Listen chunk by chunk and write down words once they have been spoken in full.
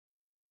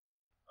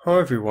Hi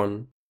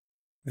everyone.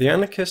 The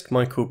anarchist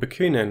Michael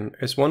Bakunin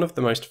is one of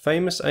the most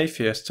famous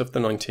atheists of the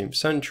 19th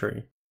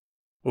century.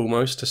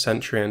 Almost a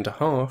century and a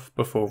half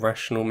before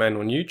rational men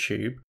on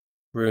YouTube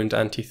ruined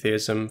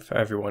anti-theism for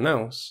everyone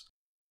else,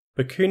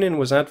 Bakunin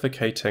was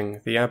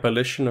advocating the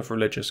abolition of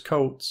religious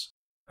cults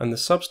and the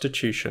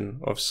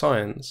substitution of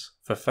science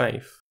for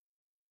faith.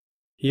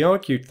 He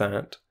argued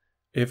that,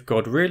 if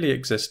God really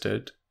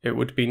existed, it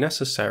would be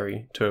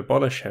necessary to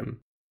abolish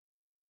him.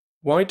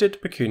 Why did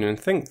Bakunin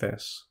think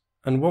this,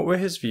 and what were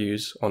his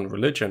views on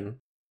religion?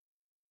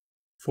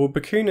 For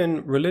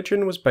Bakunin,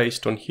 religion was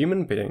based on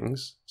human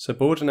beings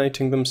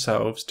subordinating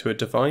themselves to a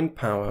divine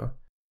power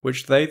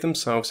which they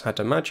themselves had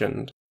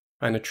imagined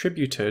and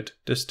attributed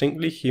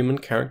distinctly human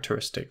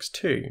characteristics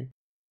to.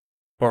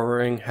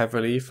 Borrowing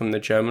heavily from the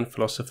German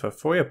philosopher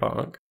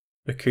Feuerbach,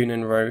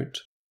 Bakunin wrote,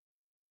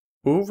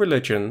 "All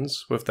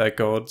religions, with their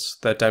gods,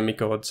 their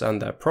demigods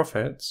and their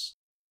prophets,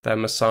 their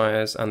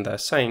messiahs and their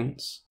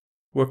saints,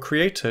 were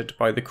created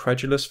by the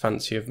credulous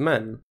fancy of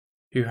men,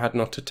 who had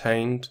not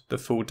attained the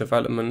full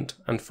development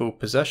and full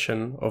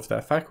possession of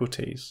their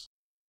faculties.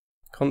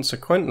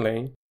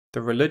 Consequently,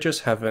 the religious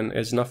heaven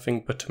is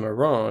nothing but a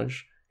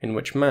mirage in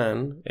which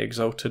man,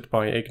 exalted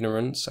by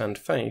ignorance and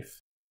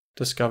faith,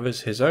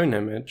 discovers his own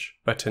image,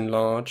 but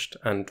enlarged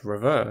and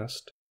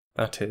reversed,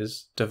 that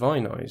is,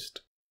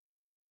 divinized.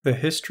 The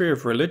history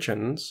of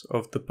religions,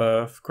 of the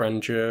birth,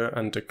 grandeur,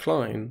 and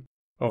decline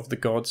of the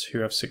gods who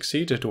have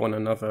succeeded one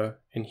another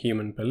in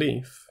human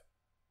belief,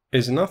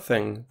 is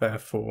nothing,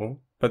 therefore,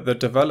 but the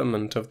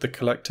development of the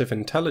collective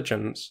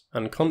intelligence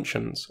and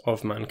conscience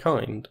of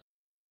mankind.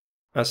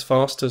 As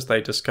fast as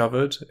they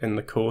discovered, in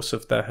the course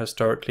of their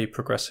historically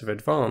progressive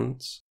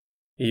advance,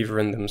 either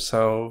in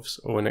themselves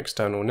or in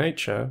external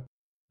nature,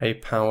 a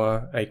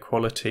power, a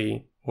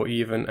quality, or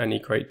even any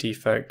great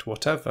defect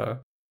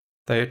whatever,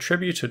 they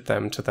attributed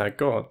them to their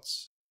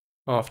gods,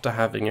 after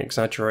having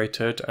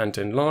exaggerated and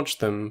enlarged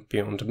them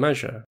beyond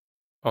measure,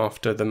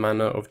 after the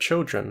manner of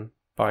children,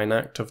 by an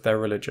act of their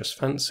religious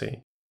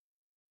fancy.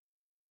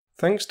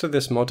 Thanks to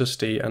this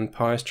modesty and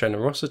pious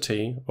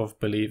generosity of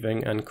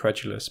believing and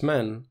credulous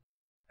men,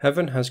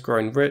 heaven has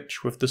grown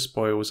rich with the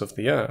spoils of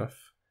the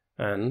earth,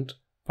 and,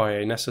 by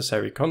a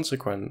necessary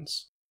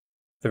consequence,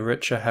 the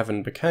richer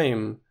heaven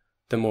became,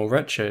 the more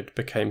wretched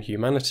became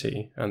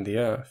humanity and the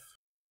earth.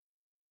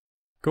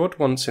 God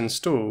once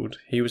installed,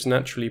 he was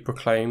naturally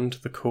proclaimed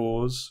the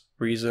cause,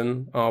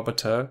 reason,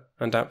 arbiter,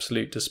 and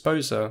absolute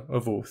disposer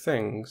of all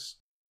things.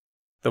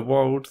 The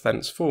world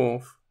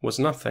thenceforth was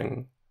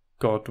nothing,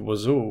 God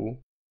was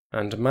all,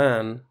 and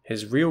man,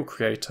 his real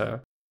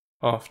creator,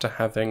 after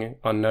having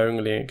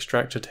unknowingly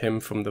extracted him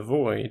from the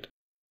void,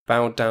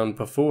 bowed down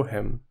before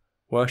him,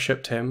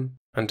 worshipped him,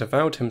 and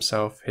avowed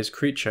himself his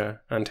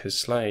creature and his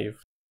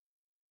slave.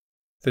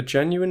 The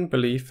genuine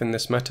belief in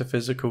this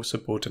metaphysical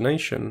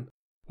subordination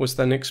was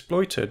then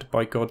exploited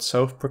by God's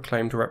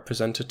self-proclaimed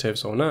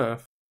representatives on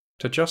earth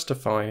to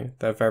justify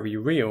their very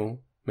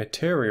real,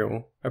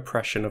 material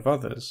oppression of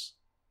others.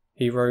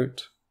 He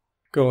wrote,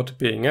 "God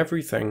being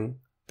everything,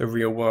 the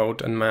real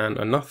world and man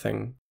are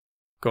nothing.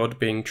 God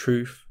being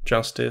truth,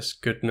 justice,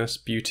 goodness,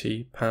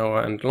 beauty, power,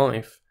 and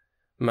life,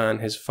 man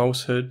his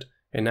falsehood,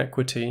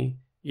 inequity,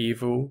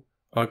 evil,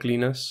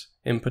 ugliness,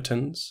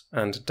 impotence,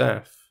 and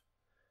death.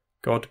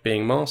 God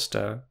being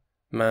master,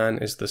 man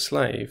is the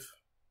slave.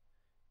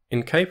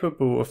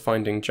 Incapable of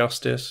finding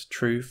justice,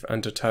 truth,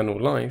 and eternal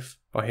life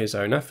by his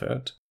own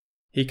effort,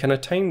 he can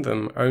attain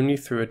them only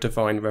through a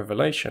divine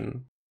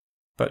revelation.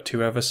 But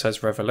whoever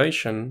says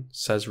revelation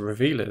says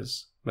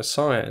revealers,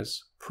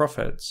 messiahs,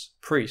 prophets,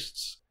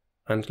 priests,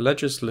 and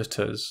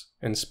legislators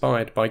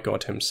inspired by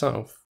God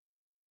himself.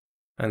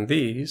 And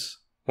these,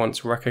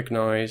 once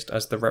recognized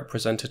as the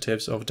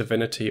representatives of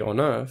divinity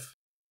on earth,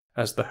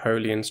 as the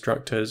holy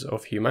instructors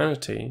of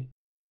humanity,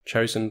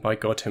 chosen by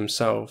God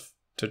himself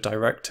to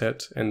direct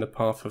it in the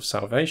path of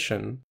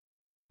salvation,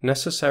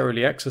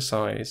 necessarily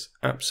exercise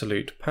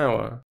absolute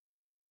power.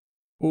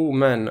 All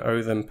men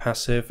owe them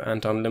passive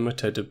and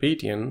unlimited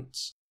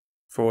obedience,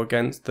 for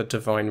against the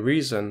divine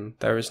reason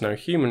there is no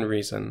human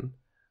reason,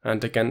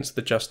 and against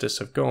the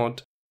justice of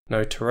God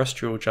no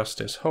terrestrial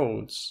justice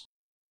holds.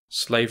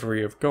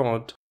 Slavery of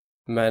God,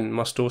 men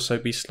must also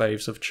be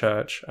slaves of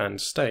church and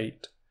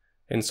state,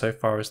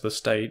 insofar as the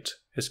state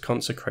is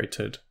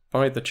consecrated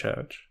by the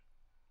church."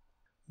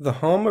 The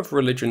harm of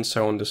religion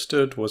so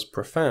understood was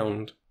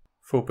profound.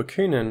 For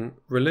Bakunin,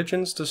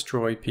 religions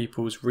destroy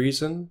people's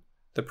reason,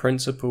 the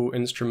principal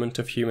instrument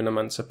of human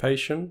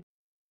emancipation,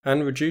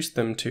 and reduce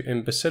them to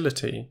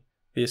imbecility,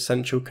 the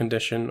essential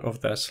condition of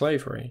their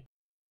slavery.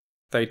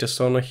 They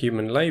dishonor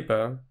human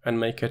labor and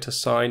make it a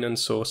sign and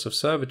source of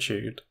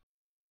servitude.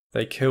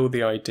 They kill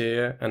the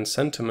idea and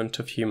sentiment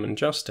of human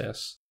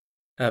justice,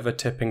 ever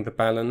tipping the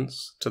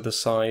balance to the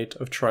side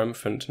of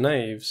triumphant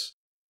knaves,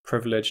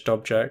 privileged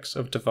objects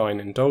of divine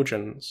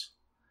indulgence.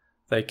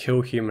 They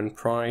kill human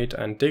pride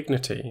and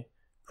dignity,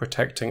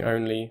 protecting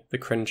only the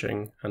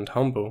cringing and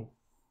humble.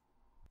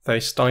 They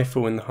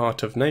stifle in the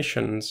heart of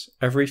nations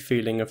every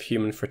feeling of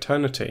human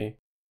fraternity,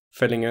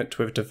 filling it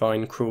with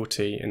divine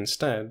cruelty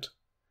instead.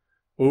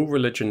 All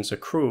religions are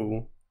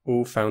cruel,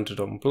 all founded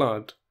on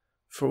blood,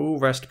 for all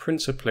rest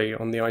principally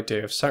on the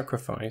idea of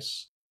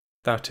sacrifice,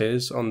 that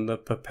is, on the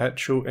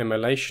perpetual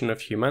immolation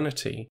of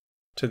humanity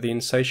to the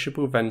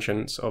insatiable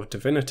vengeance of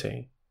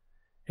divinity.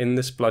 In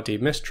this bloody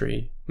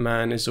mystery,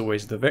 man is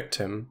always the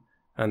victim,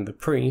 and the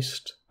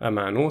priest, a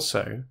man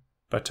also,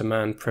 but a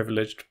man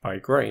privileged by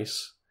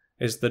grace,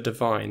 is the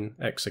divine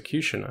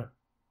executioner.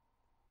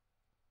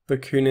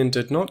 Bakunin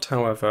did not,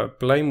 however,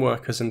 blame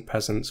workers and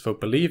peasants for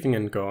believing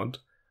in God,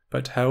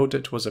 but held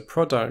it was a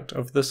product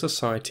of the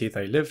society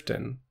they lived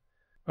in.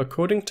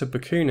 According to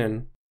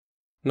Bakunin,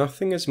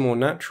 nothing is more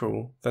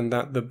natural than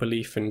that the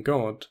belief in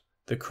God,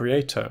 the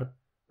Creator,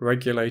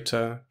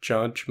 regulator,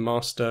 judge,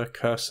 master,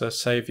 curser,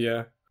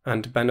 saviour,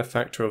 and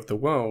benefactor of the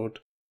world,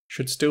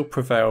 should still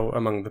prevail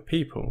among the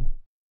people.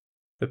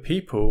 The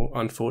people,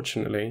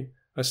 unfortunately,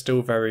 are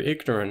still very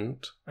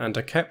ignorant, and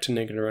are kept in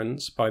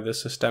ignorance by the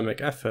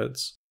systemic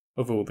efforts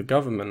of all the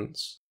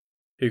governments,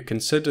 who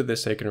consider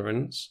this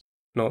ignorance,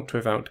 not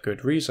without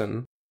good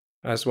reason,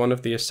 as one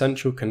of the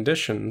essential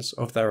conditions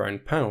of their own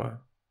power.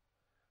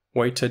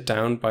 Weighted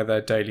down by their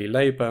daily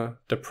labour,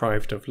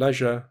 deprived of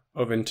leisure,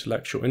 of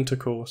intellectual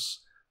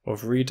intercourse,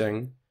 of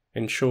reading,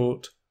 in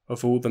short,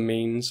 of all the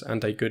means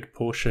and a good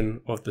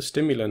portion of the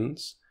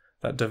stimulants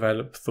that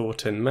develop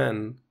thought in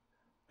men,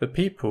 the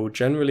people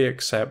generally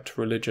accept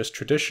religious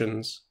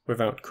traditions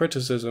without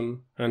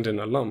criticism and in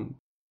a lump.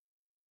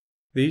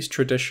 These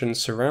traditions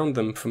surround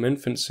them from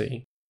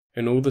infancy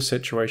in all the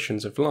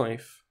situations of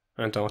life,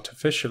 and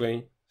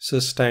artificially,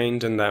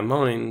 sustained in their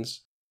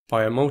minds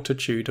by a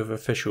multitude of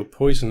official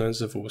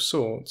poisoners of all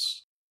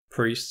sorts,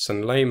 priests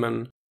and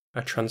laymen,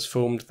 are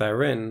transformed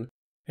therein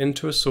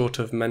into a sort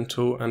of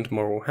mental and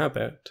moral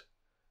habit,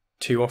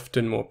 too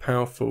often more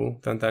powerful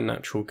than their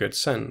natural good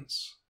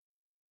sense.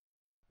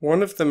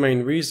 One of the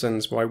main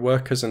reasons why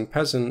workers and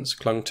peasants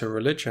clung to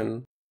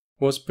religion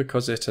was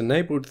because it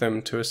enabled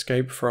them to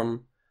escape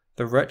from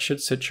the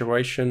wretched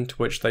situation to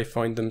which they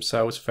find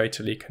themselves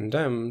fatally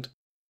condemned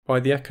by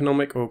the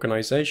economic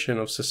organization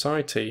of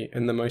society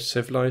in the most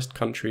civilized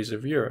countries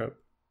of Europe.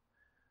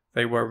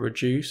 They were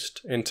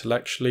reduced,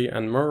 intellectually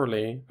and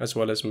morally, as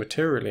well as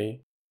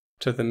materially,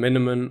 to the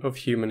minimum of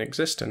human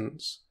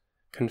existence,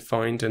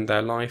 confined in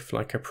their life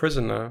like a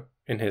prisoner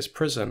in his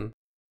prison,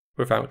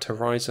 without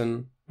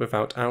horizon,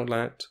 without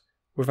outlet,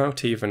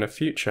 without even a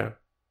future.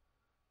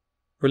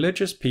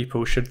 Religious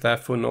people should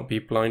therefore not be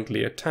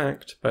blindly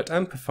attacked but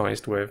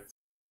empathized with,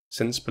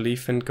 since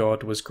belief in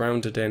God was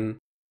grounded in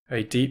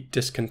a deep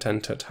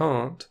discontent at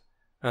heart,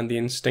 and the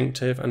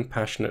instinctive and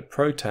passionate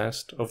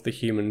protest of the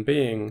human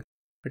being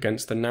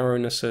against the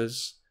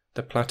narrownesses,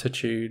 the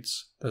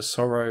platitudes, the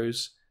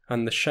sorrows,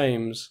 and the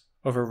shames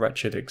of a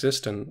wretched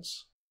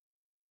existence.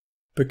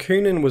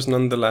 Bakunin was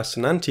nonetheless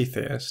an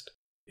anti-theist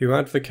who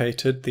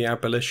advocated the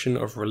abolition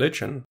of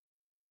religion.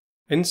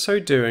 In so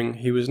doing,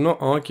 he was not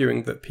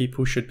arguing that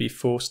people should be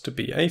forced to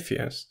be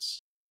atheists.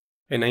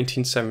 In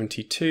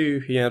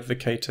 1872, he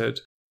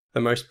advocated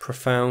the most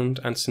profound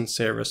and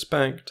sincere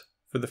respect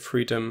for the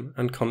freedom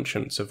and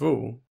conscience of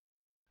all,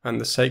 and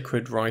the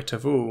sacred right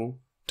of all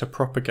to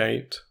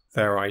propagate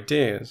their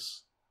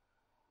ideas.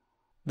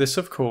 This,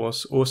 of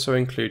course, also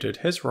included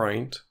his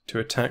right to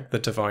attack the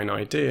divine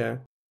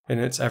idea in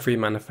its every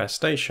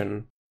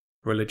manifestation,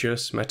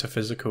 religious,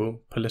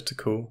 metaphysical,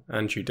 political,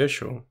 and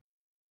judicial.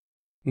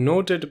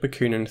 Nor did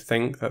Bakunin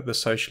think that the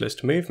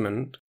socialist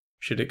movement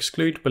should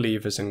exclude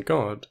believers in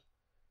God.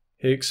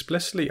 He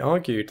explicitly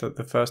argued that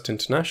the First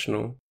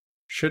International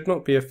should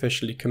not be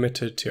officially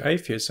committed to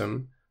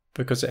atheism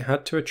because it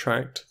had to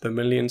attract the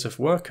millions of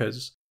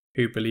workers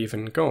who believe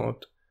in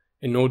God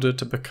in order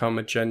to become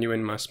a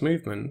genuine mass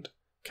movement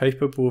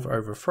capable of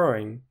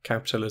overthrowing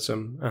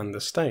capitalism and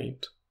the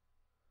state.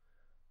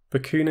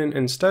 Bakunin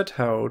instead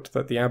held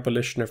that the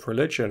abolition of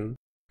religion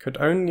could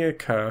only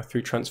occur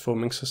through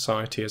transforming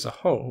society as a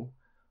whole,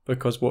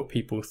 because what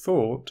people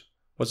thought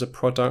was a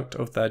product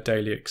of their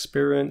daily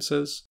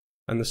experiences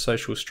and the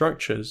social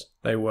structures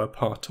they were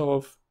part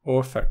of or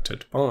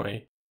affected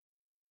by.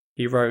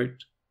 He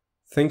wrote,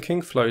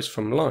 "Thinking flows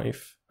from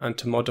life, and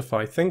to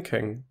modify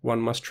thinking one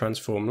must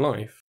transform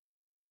life.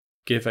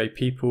 Give a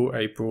people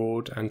a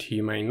broad and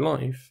humane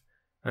life,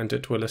 and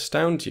it will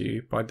astound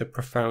you by the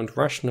profound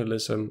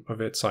rationalism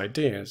of its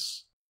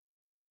ideas."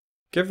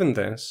 Given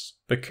this,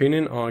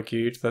 Bakunin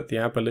argued that the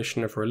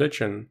abolition of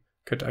religion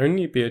could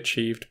only be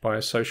achieved by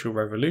a social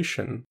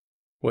revolution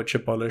which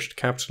abolished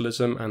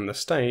capitalism and the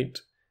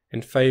state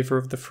in favour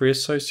of the free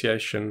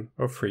association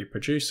of free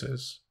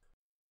producers.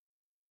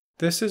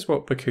 This is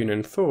what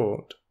Bakunin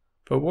thought,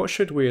 but what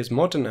should we as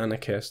modern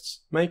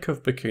anarchists make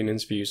of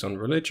Bakunin's views on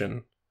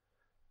religion?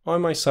 I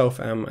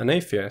myself am an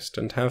atheist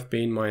and have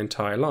been my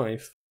entire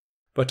life,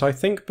 but I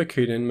think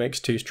Bakunin makes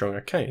too strong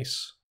a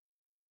case.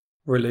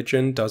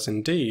 Religion does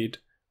indeed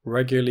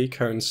regularly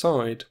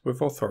coincide with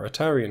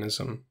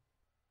authoritarianism,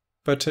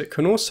 but it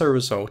can also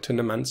result in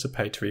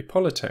emancipatory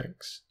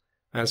politics,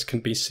 as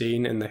can be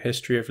seen in the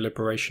history of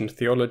liberation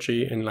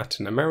theology in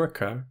Latin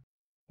America,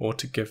 or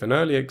to give an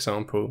early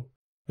example,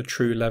 the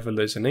true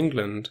levellers in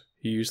England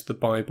who used the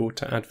Bible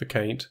to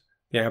advocate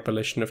the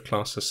abolition of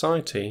class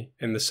society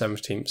in the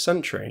 17th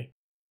century,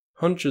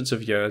 hundreds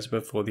of years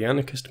before the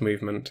anarchist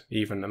movement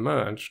even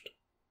emerged.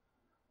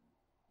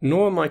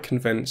 Nor am I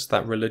convinced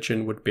that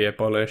religion would be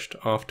abolished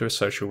after a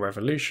social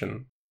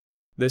revolution.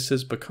 This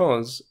is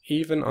because,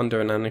 even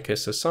under an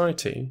anarchist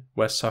society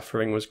where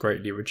suffering was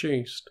greatly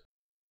reduced,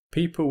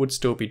 people would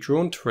still be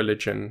drawn to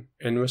religion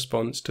in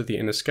response to the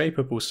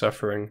inescapable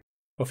suffering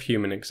of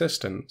human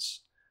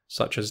existence,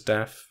 such as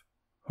death,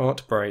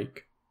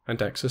 heartbreak,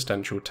 and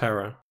existential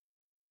terror.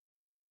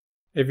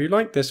 If you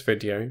like this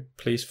video,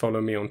 please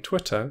follow me on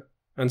Twitter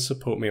and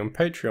support me on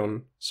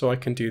Patreon so I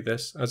can do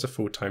this as a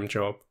full-time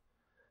job.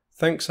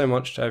 Thanks so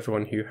much to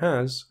everyone who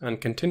has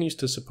and continues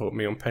to support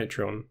me on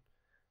Patreon.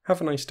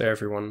 Have a nice day,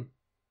 everyone.